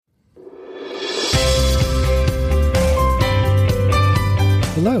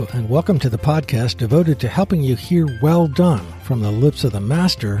Hello, and welcome to the podcast devoted to helping you hear "well done" from the lips of the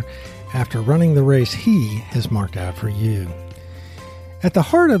Master after running the race He has marked out for you. At the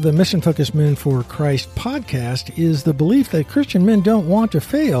heart of the Mission Focused Men for Christ podcast is the belief that Christian men don't want to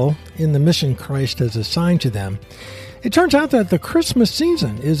fail in the mission Christ has assigned to them. It turns out that the Christmas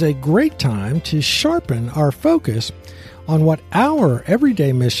season is a great time to sharpen our focus on what our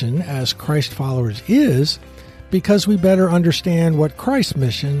everyday mission as Christ followers is, because we better understand what Christ's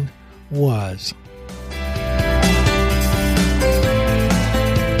mission was.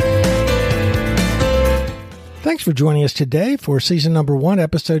 Thanks for joining us today for season number 1,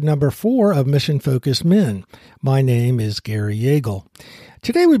 episode number 4 of Mission Focused Men. My name is Gary Yeagle.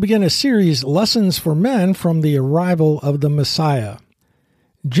 Today we begin a series, Lessons for Men from the Arrival of the Messiah.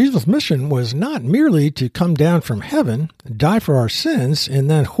 Jesus' mission was not merely to come down from heaven, die for our sins, and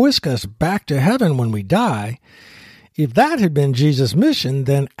then whisk us back to heaven when we die. If that had been Jesus' mission,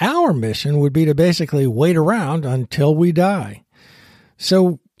 then our mission would be to basically wait around until we die.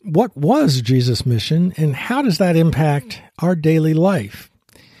 So, what was Jesus' mission, and how does that impact our daily life?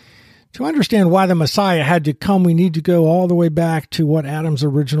 To understand why the Messiah had to come, we need to go all the way back to what Adam's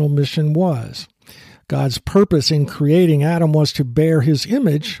original mission was. God's purpose in creating Adam was to bear his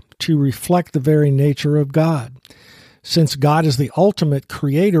image, to reflect the very nature of God. Since God is the ultimate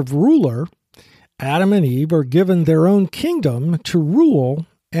creative ruler, Adam and Eve are given their own kingdom to rule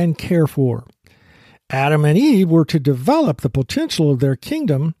and care for. Adam and Eve were to develop the potential of their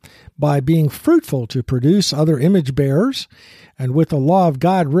kingdom by being fruitful to produce other image bearers, and with the law of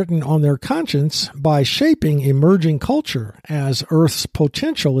God written on their conscience, by shaping emerging culture as Earth's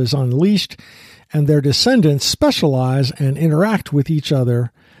potential is unleashed and their descendants specialize and interact with each other,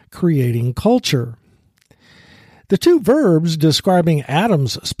 creating culture. The two verbs describing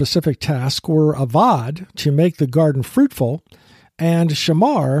Adam's specific task were avad, to make the garden fruitful, and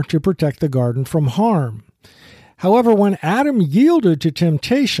shamar, to protect the garden from harm. However, when Adam yielded to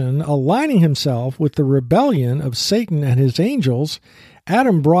temptation, aligning himself with the rebellion of Satan and his angels,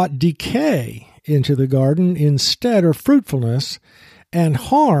 Adam brought decay into the garden instead of fruitfulness, and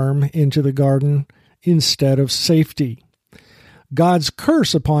harm into the garden instead of safety. God's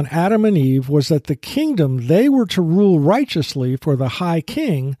curse upon Adam and Eve was that the kingdom they were to rule righteously for the high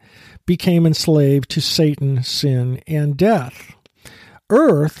king became enslaved to Satan, sin, and death.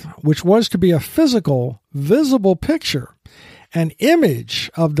 Earth, which was to be a physical, visible picture, an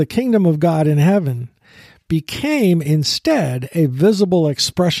image of the kingdom of God in heaven, became instead a visible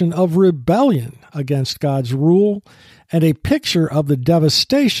expression of rebellion against God's rule and a picture of the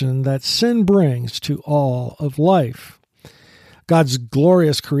devastation that sin brings to all of life. God's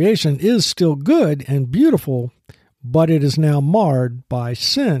glorious creation is still good and beautiful, but it is now marred by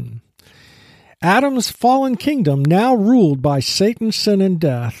sin. Adam's fallen kingdom, now ruled by Satan, sin, and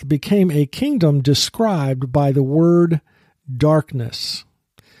death, became a kingdom described by the word darkness.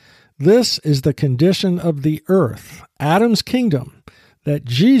 This is the condition of the earth, Adam's kingdom, that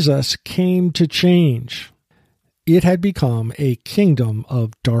Jesus came to change. It had become a kingdom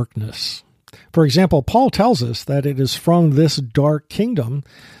of darkness. For example, Paul tells us that it is from this dark kingdom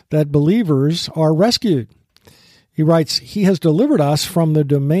that believers are rescued. He writes, "He has delivered us from the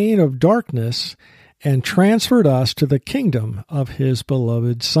domain of darkness and transferred us to the kingdom of His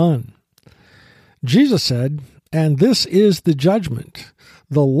beloved Son." Jesus said, "And this is the judgment.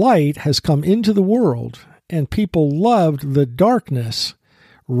 The light has come into the world, and people loved the darkness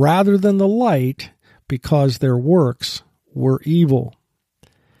rather than the light, because their works were evil."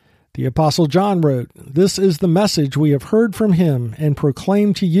 The Apostle John wrote, "This is the message we have heard from Him and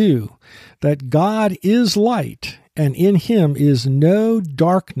proclaim to you, that God is light, and in Him is no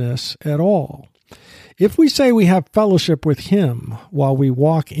darkness at all. If we say we have fellowship with Him while we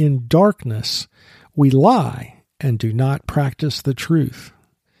walk in darkness, we lie and do not practice the truth."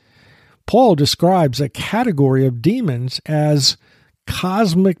 Paul describes a category of demons as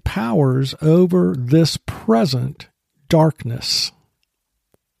cosmic powers over this present darkness.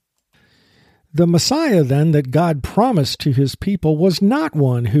 The Messiah, then, that God promised to His people was not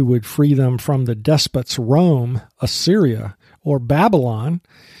one who would free them from the despots Rome, Assyria, or Babylon,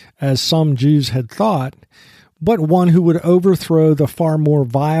 as some Jews had thought, but one who would overthrow the far more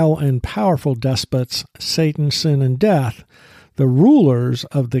vile and powerful despots, Satan, sin, and death, the rulers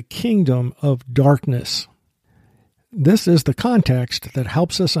of the kingdom of darkness. This is the context that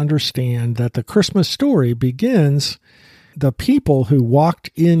helps us understand that the Christmas story begins, "The people who walked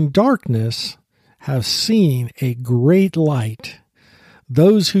in darkness have seen a great light.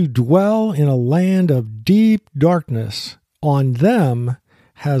 Those who dwell in a land of deep darkness, on them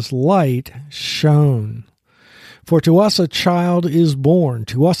has light shone." For to us a child is born,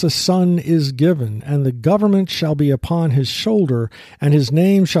 to us a son is given, and the government shall be upon his shoulder, and his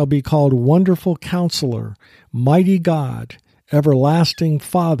name shall be called Wonderful Counselor, Mighty God, Everlasting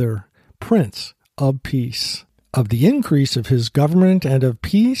Father, Prince of Peace. Of the increase of his government and of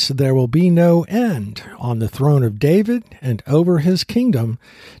peace there will be no end on the throne of David and over his kingdom,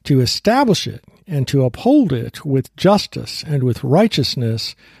 to establish it and to uphold it with justice and with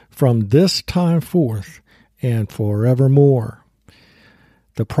righteousness from this time forth and forevermore.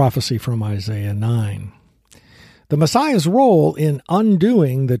 The prophecy from Isaiah 9. The Messiah's role in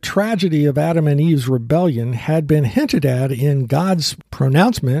undoing the tragedy of Adam and Eve's rebellion had been hinted at in God's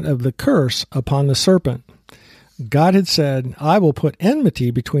pronouncement of the curse upon the serpent. God had said, I will put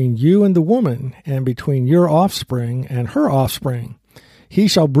enmity between you and the woman, and between your offspring and her offspring. He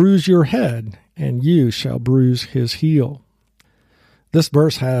shall bruise your head, and you shall bruise his heel. This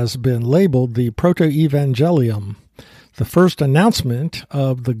verse has been labeled the Proto-Evangelium, the first announcement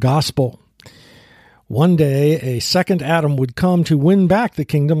of the gospel. One day, a second Adam would come to win back the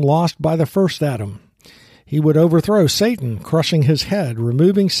kingdom lost by the first Adam. He would overthrow Satan, crushing his head,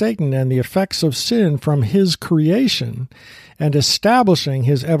 removing Satan and the effects of sin from his creation, and establishing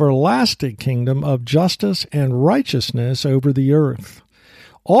his everlasting kingdom of justice and righteousness over the earth.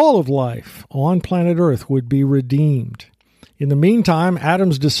 All of life on planet Earth would be redeemed. In the meantime,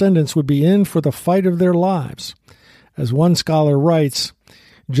 Adam's descendants would be in for the fight of their lives. As one scholar writes,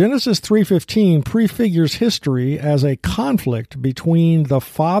 Genesis 3:15 prefigures history as a conflict between the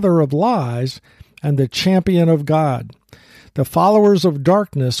father of lies and the champion of God. The followers of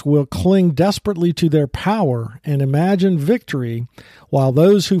darkness will cling desperately to their power and imagine victory, while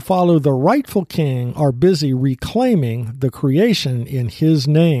those who follow the rightful king are busy reclaiming the creation in his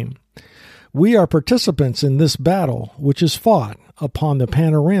name. We are participants in this battle, which is fought upon the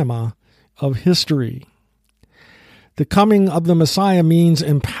panorama of history. The coming of the Messiah means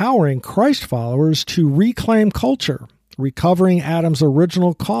empowering Christ followers to reclaim culture, recovering Adam's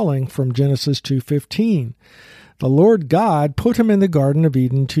original calling from Genesis 2:15. The Lord God put him in the Garden of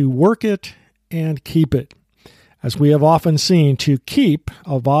Eden to work it and keep it. As we have often seen, to keep,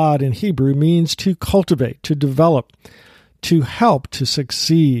 avad in Hebrew, means to cultivate, to develop, to help to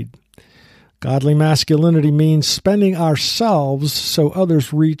succeed. Godly masculinity means spending ourselves so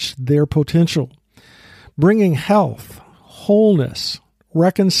others reach their potential, bringing health, wholeness,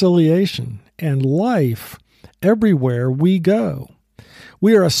 reconciliation, and life everywhere we go.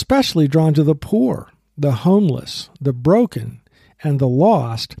 We are especially drawn to the poor, the homeless, the broken, and the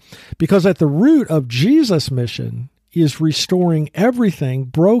lost, because at the root of Jesus' mission is restoring everything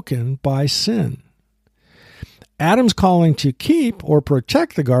broken by sin. Adam's calling to keep or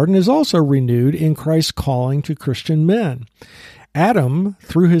protect the garden is also renewed in Christ's calling to Christian men. Adam,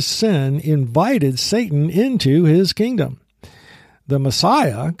 through his sin, invited Satan into his kingdom. The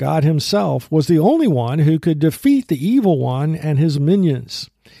Messiah, God himself, was the only one who could defeat the evil one and his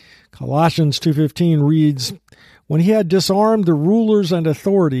minions. Colossians 2:15 reads, When he had disarmed the rulers and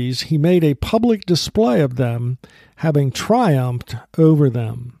authorities, he made a public display of them, having triumphed over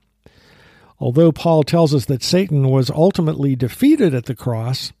them. Although Paul tells us that Satan was ultimately defeated at the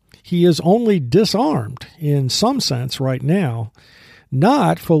cross, he is only disarmed, in some sense right now,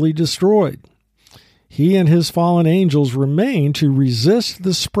 not fully destroyed. He and his fallen angels remain to resist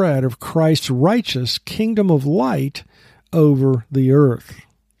the spread of Christ's righteous kingdom of light over the earth.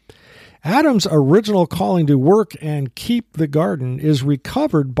 Adam's original calling to work and keep the garden is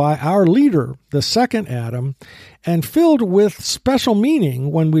recovered by our leader, the second Adam, and filled with special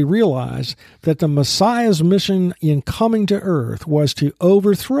meaning when we realize that the Messiah's mission in coming to earth was to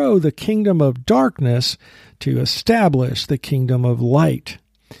overthrow the kingdom of darkness to establish the kingdom of light.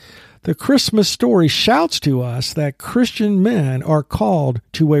 The Christmas story shouts to us that Christian men are called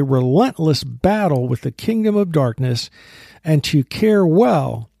to a relentless battle with the kingdom of darkness and to care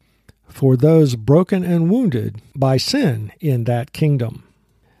well for those broken and wounded by sin in that kingdom.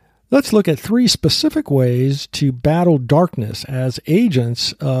 Let's look at 3 specific ways to battle darkness as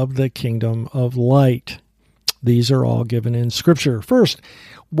agents of the kingdom of light. These are all given in Scripture. First,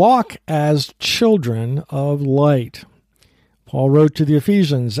 walk as children of light. Paul wrote to the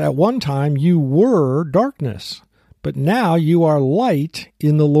Ephesians, At one time you were darkness, but now you are light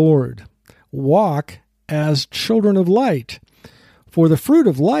in the Lord. Walk as children of light. For the fruit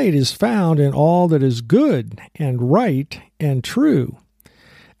of light is found in all that is good and right and true.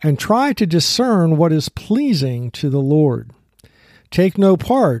 And try to discern what is pleasing to the Lord. Take no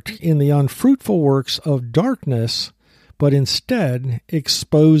part in the unfruitful works of darkness, but instead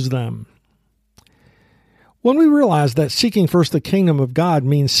expose them. When we realize that seeking first the kingdom of God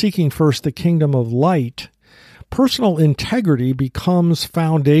means seeking first the kingdom of light, personal integrity becomes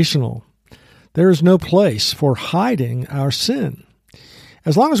foundational. There is no place for hiding our sin.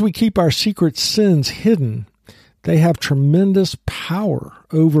 As long as we keep our secret sins hidden, they have tremendous power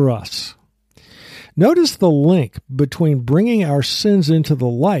over us. Notice the link between bringing our sins into the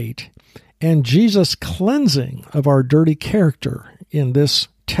light and Jesus' cleansing of our dirty character in this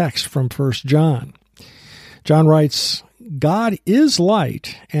text from 1 John. John writes, God is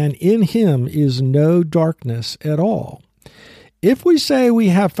light, and in him is no darkness at all. If we say we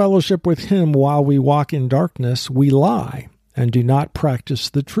have fellowship with him while we walk in darkness, we lie and do not practice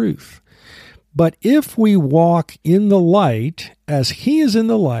the truth. But if we walk in the light, as he is in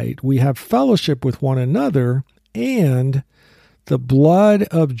the light, we have fellowship with one another, and the blood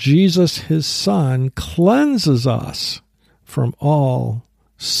of Jesus, his Son, cleanses us from all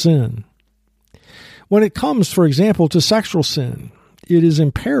sin. When it comes, for example, to sexual sin, it is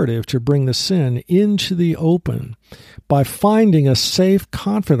imperative to bring the sin into the open by finding a safe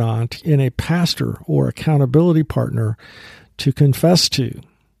confidant in a pastor or accountability partner to confess to.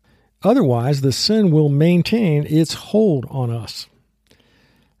 Otherwise, the sin will maintain its hold on us.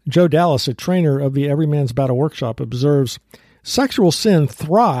 Joe Dallas, a trainer of the Every Man's Battle Workshop, observes, sexual sin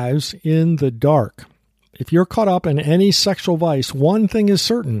thrives in the dark. If you're caught up in any sexual vice, one thing is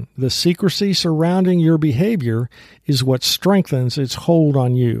certain: the secrecy surrounding your behavior is what strengthens its hold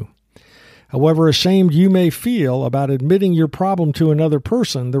on you. However ashamed you may feel about admitting your problem to another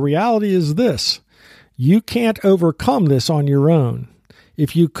person, the reality is this: you can't overcome this on your own.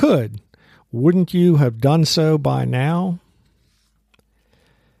 If you could, wouldn't you have done so by now?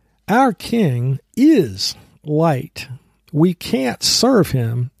 Our King is light. We can't serve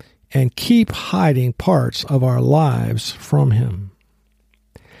him and keep hiding parts of our lives from him.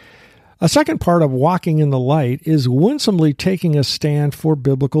 A second part of walking in the light is winsomely taking a stand for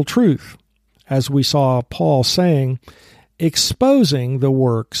biblical truth, as we saw Paul saying, exposing the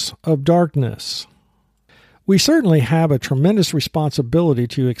works of darkness. We certainly have a tremendous responsibility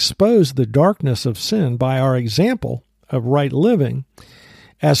to expose the darkness of sin by our example of right living.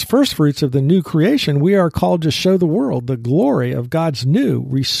 As firstfruits of the new creation, we are called to show the world the glory of God's new,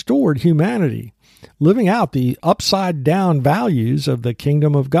 restored humanity, living out the upside-down values of the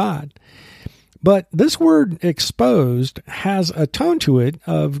kingdom of God. But this word exposed has a tone to it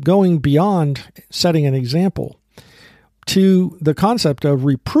of going beyond setting an example to the concept of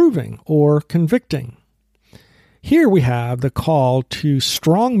reproving or convicting. Here we have the call to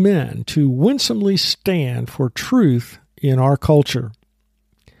strong men to winsomely stand for truth in our culture.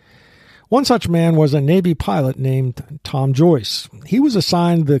 One such man was a Navy pilot named Tom Joyce. He was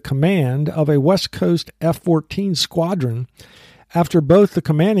assigned the command of a West Coast F-14 squadron after both the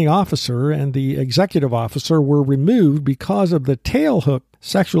commanding officer and the executive officer were removed because of the tailhook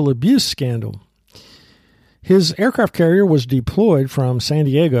sexual abuse scandal. His aircraft carrier was deployed from San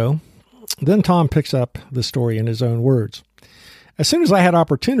Diego. Then Tom picks up the story in his own words. As soon as I had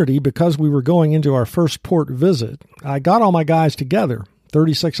opportunity, because we were going into our first port visit, I got all my guys together,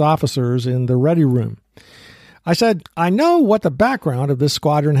 36 officers in the ready room. I said, I know what the background of this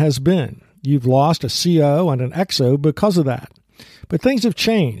squadron has been. You've lost a CO and an XO because of that. But things have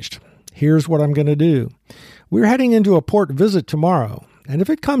changed. Here's what I'm going to do. We're heading into a port visit tomorrow, and if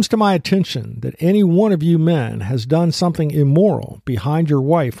it comes to my attention that any one of you men has done something immoral behind your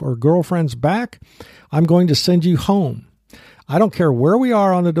wife or girlfriend's back, I'm going to send you home. I don't care where we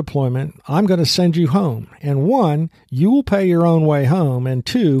are on the deployment, I'm going to send you home. And 1, you will pay your own way home. And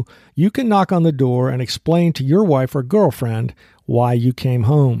 2, you can knock on the door and explain to your wife or girlfriend why you came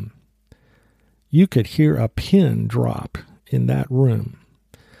home. You could hear a pin drop in that room.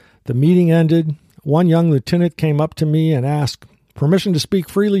 The meeting ended. One young lieutenant came up to me and asked, "Permission to speak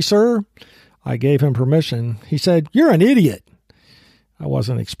freely, sir?" I gave him permission. He said, "You're an idiot." I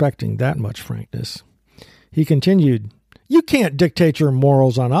wasn't expecting that much frankness. He continued, "You can't dictate your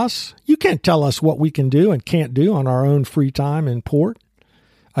morals on us. You can't tell us what we can do and can't do on our own free time in port."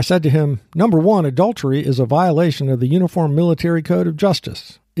 I said to him, "Number 1, adultery is a violation of the Uniform Military Code of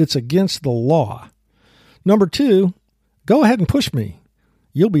Justice. It's against the law. Number 2, go ahead and push me.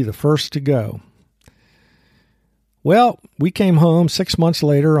 You'll be the first to go." Well, we came home 6 months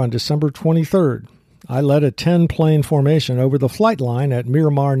later on December 23rd. I led a 10-plane formation over the flight line at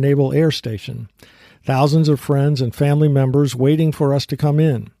Miramar Naval Air Station. Thousands of friends and family members waiting for us to come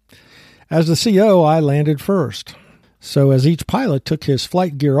in. As the CO, I landed first. So as each pilot took his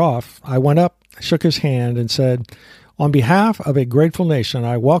flight gear off, I went up, shook his hand, and said, "On behalf of a grateful nation,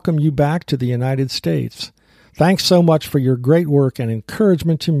 I welcome you back to the United States. Thanks so much for your great work and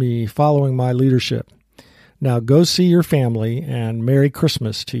encouragement to me following my leadership. Now go see your family, and Merry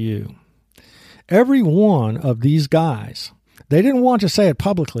Christmas to you." Every one of these guys, they didn't want to say it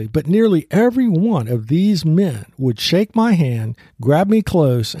publicly, but nearly every one of these men would shake my hand, grab me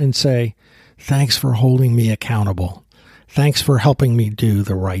close, and say, "Thanks for holding me accountable. Thanks for helping me do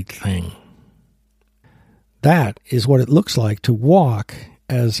the right thing." That is what it looks like to walk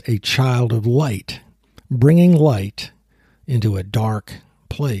as a child of light, bringing light into a dark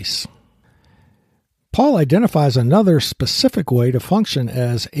place. Paul identifies another specific way to function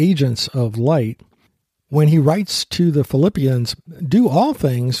as agents of light when he writes to the Philippians, "Do all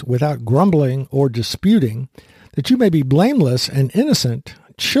things without grumbling or disputing, that you may be blameless and innocent,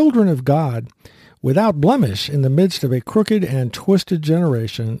 children of God, without blemish in the midst of a crooked and twisted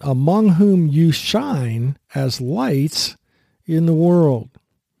generation, among whom you shine as lights in the world."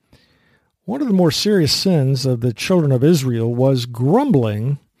 One of the more serious sins of the children of Israel was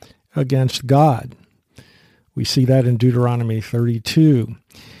grumbling against God. We see that in Deuteronomy 32.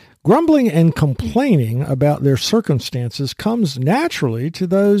 Grumbling and complaining about their circumstances comes naturally to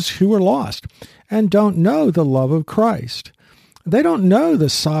those who are lost and don't know the love of Christ. They don't know the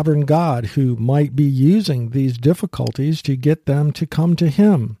sovereign God who might be using these difficulties to get them to come to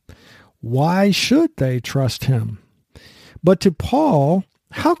Him. Why should they trust Him? But to Paul,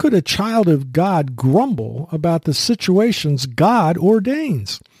 how could a child of God grumble about the situations God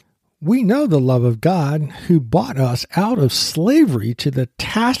ordains? We know the love of God who bought us out of slavery to the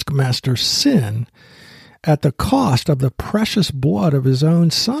taskmaster sin at the cost of the precious blood of His own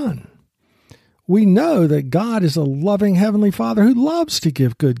Son. We know that God is a loving Heavenly Father who loves to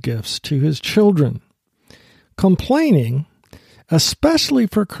give good gifts to His children. Complaining, especially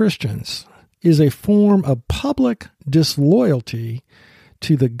for Christians, is a form of public disloyalty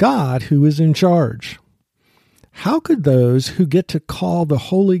to the God who is in charge. How could those who get to call the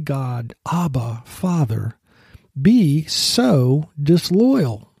holy God Abba, Father, be so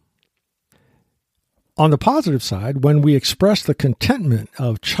disloyal? On the positive side, when we express the contentment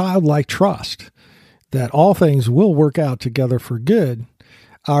of childlike trust that all things will work out together for good,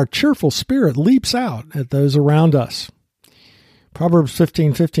 our cheerful spirit leaps out at those around us. Proverbs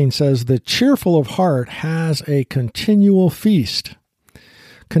 15:15 says, "The cheerful of heart has a continual feast."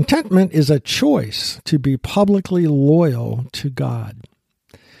 Contentment is a choice to be publicly loyal to God.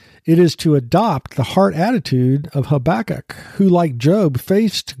 It is to adopt the heart attitude of Habakkuk, who, like Job,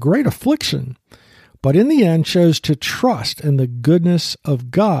 faced great affliction, but in the end chose to trust in the goodness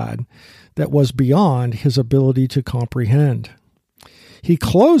of God that was beyond his ability to comprehend. He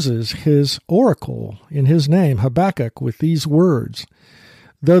closes his oracle in his name, Habakkuk, with these words,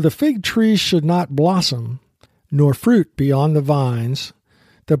 "Though the fig tree should not blossom, nor fruit be on the vines,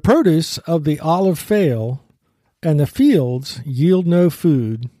 the produce of the olive fail, and the fields yield no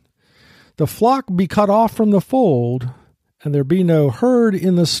food, the flock be cut off from the fold, and there be no herd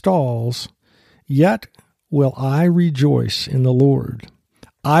in the stalls, yet will I rejoice in the Lord.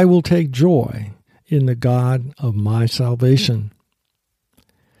 I will take joy in the God of my salvation."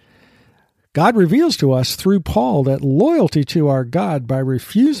 God reveals to us through Paul that loyalty to our God by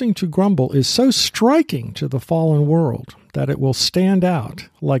refusing to grumble is so striking to the fallen world that it will stand out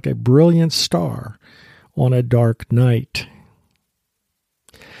like a brilliant star on a dark night.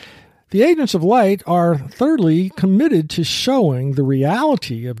 The agents of light are thirdly committed to showing the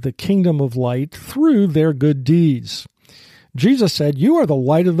reality of the kingdom of light through their good deeds. Jesus said, "You are the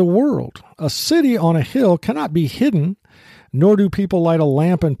light of the world. A city on a hill cannot be hidden, nor do people light a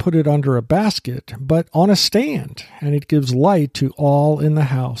lamp and put it under a basket, but on a stand, and it gives light to all in the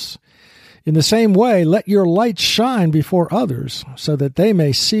house. In the same way, let your light shine before others, so that they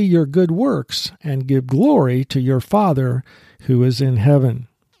may see your good works and give glory to your Father who is in heaven."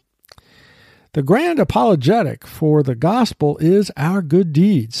 The grand apologetic for the gospel is our good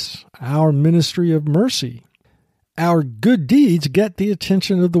deeds, our ministry of mercy. Our good deeds get the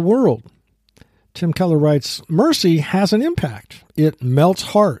attention of the world. Tim Keller writes, "Mercy has an impact. It melts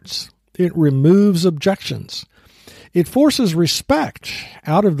hearts. It removes objections. It forces respect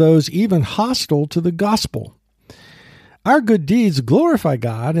out of those even hostile to the gospel. Our good deeds glorify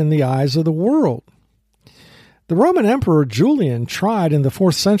God in the eyes of the world." The Roman Emperor Julian tried in the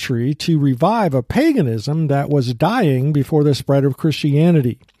 4th century to revive a paganism that was dying before the spread of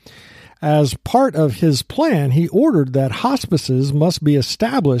Christianity. As part of his plan, he ordered that hospices must be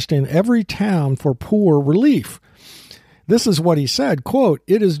established in every town for poor relief. This is what he said, quote,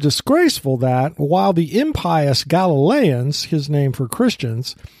 "It is disgraceful that, while the impious Galileans," his name for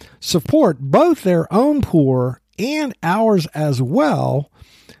Christians, "support both their own poor and ours as well,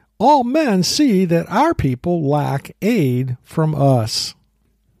 all men see that our people lack aid from us."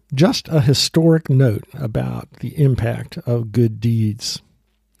 Just a historic note about the impact of good deeds.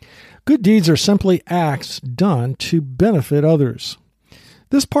 Good deeds are simply acts done to benefit others.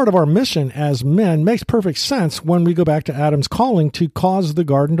 This part of our mission as men makes perfect sense when we go back to Adam's calling to cause the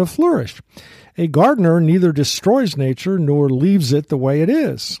garden to flourish. A gardener neither destroys nature nor leaves it the way it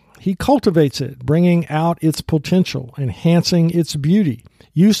is. He cultivates it, bringing out its potential, enhancing its beauty,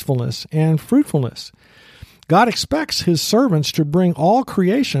 usefulness, and fruitfulness. God expects his servants to bring all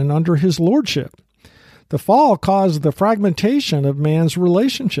creation under his lordship. The fall caused the fragmentation of man's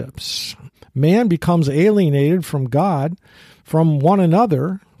relationships. Man becomes alienated from God, from one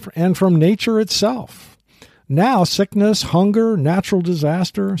another, and from nature itself. Now sickness, hunger, natural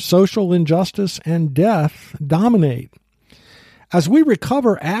disaster, social injustice, and death dominate. As we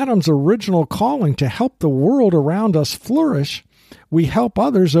recover Adam's original calling to help the world around us flourish, we help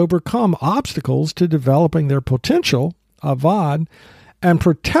others overcome obstacles to developing their potential, avad, and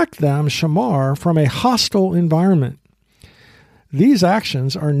protect them, shamar, from a hostile environment. These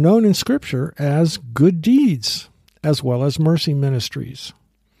actions are known in Scripture as good deeds, as well as mercy ministries.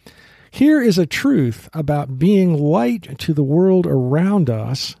 Here is a truth about being light to the world around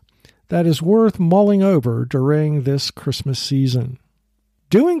us that is worth mulling over during this Christmas season.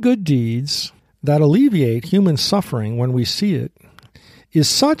 Doing good deeds that alleviate human suffering when we see it is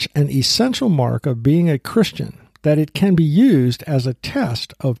such an essential mark of being a Christian that it can be used as a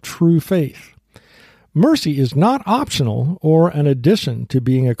test of true faith. Mercy is not optional or an addition to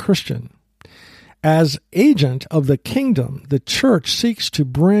being a Christian. As agent of the kingdom, the church seeks to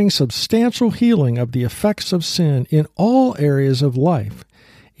bring substantial healing of the effects of sin in all areas of life,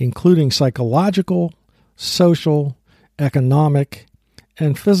 including psychological, social, economic,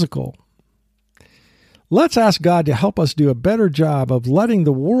 and physical. Let's ask God to help us do a better job of letting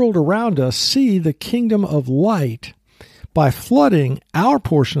the world around us see the kingdom of light by flooding our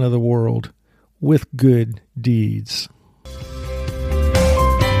portion of the world with good deeds.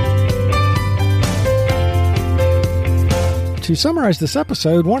 To summarize this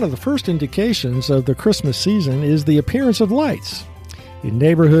episode, one of the first indications of the Christmas season is the appearance of lights. In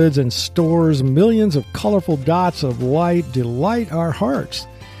neighborhoods and stores, millions of colorful dots of light delight our hearts.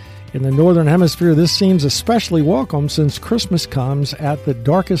 In the Northern Hemisphere, this seems especially welcome since Christmas comes at the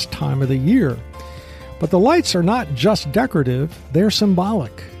darkest time of the year. But the lights are not just decorative, they're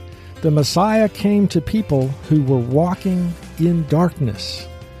symbolic. The Messiah came to people who were walking in darkness.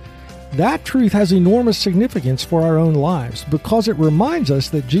 That truth has enormous significance for our own lives because it reminds us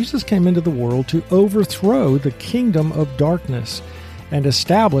that Jesus came into the world to overthrow the kingdom of darkness and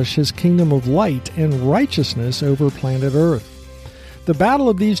establish his kingdom of light and righteousness over planet Earth. The battle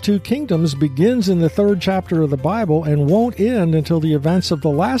of these two kingdoms begins in the 3rd chapter of the Bible and won't end until the events of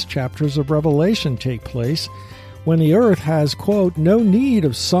the last chapters of Revelation take place, when the earth has, quote, no need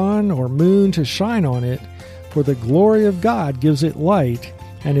of sun or moon to shine on it, for the glory of God gives it light,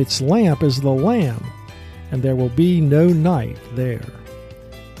 and its lamp is the Lamb, and there will be no night there.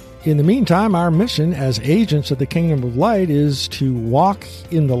 In the meantime, our mission as agents of the kingdom of light is to walk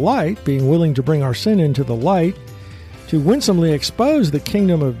in the light, being willing to bring our sin into the light, to winsomely expose the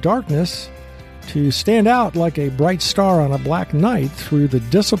kingdom of darkness, to stand out like a bright star on a black night through the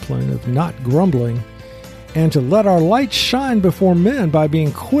discipline of not grumbling, and to let our light shine before men by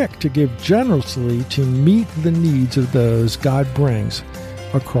being quick to give generously to meet the needs of those God brings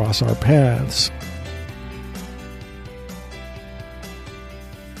across our paths.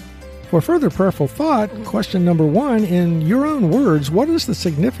 For further prayerful thought, question number 1, in your own words, what is the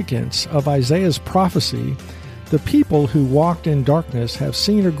significance of Isaiah's prophecy? The people who walked in darkness have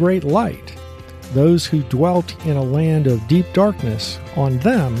seen a great light. Those who dwelt in a land of deep darkness, on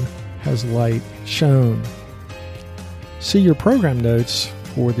them has light shone. See your program notes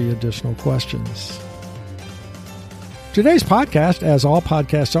for the additional questions. Today's podcast, as all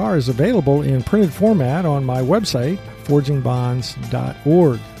podcasts are, is available in printed format on my website,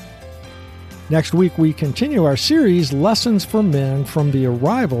 forgingbonds.org. Next week, we continue our series, Lessons for Men from the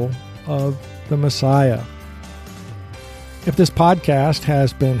Arrival of the Messiah. If this podcast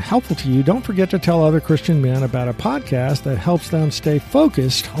has been helpful to you, don't forget to tell other Christian men about a podcast that helps them stay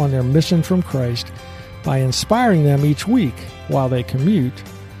focused on their mission from Christ by inspiring them each week while they commute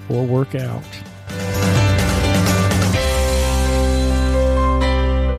or work out.